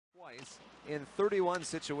twice in 31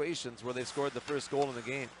 situations where they scored the first goal in the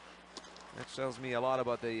game. That tells me a lot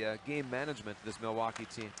about the game management of this Milwaukee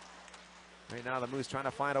team. Right now the Moose trying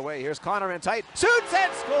to find a way. Here's Connor in tight, shoots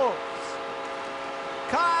and scores!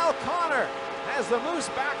 Kyle Connor has the Moose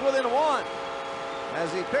back within one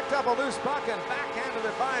as he picked up a loose puck and backhanded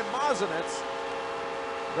it by Mosinitz.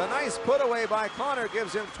 The nice put away by Connor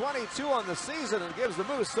gives him 22 on the season and gives the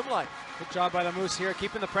Moose some life. Good job by the Moose here,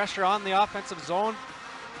 keeping the pressure on the offensive zone.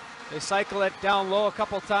 They cycle it down low a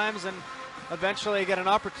couple times and eventually get an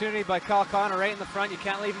opportunity by Kyle Connor right in the front. You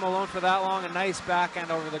can't leave him alone for that long. A nice backhand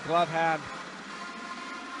over the glove hand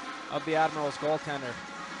of the Admirals goaltender.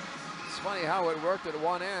 It's funny how it worked at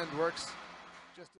one end, works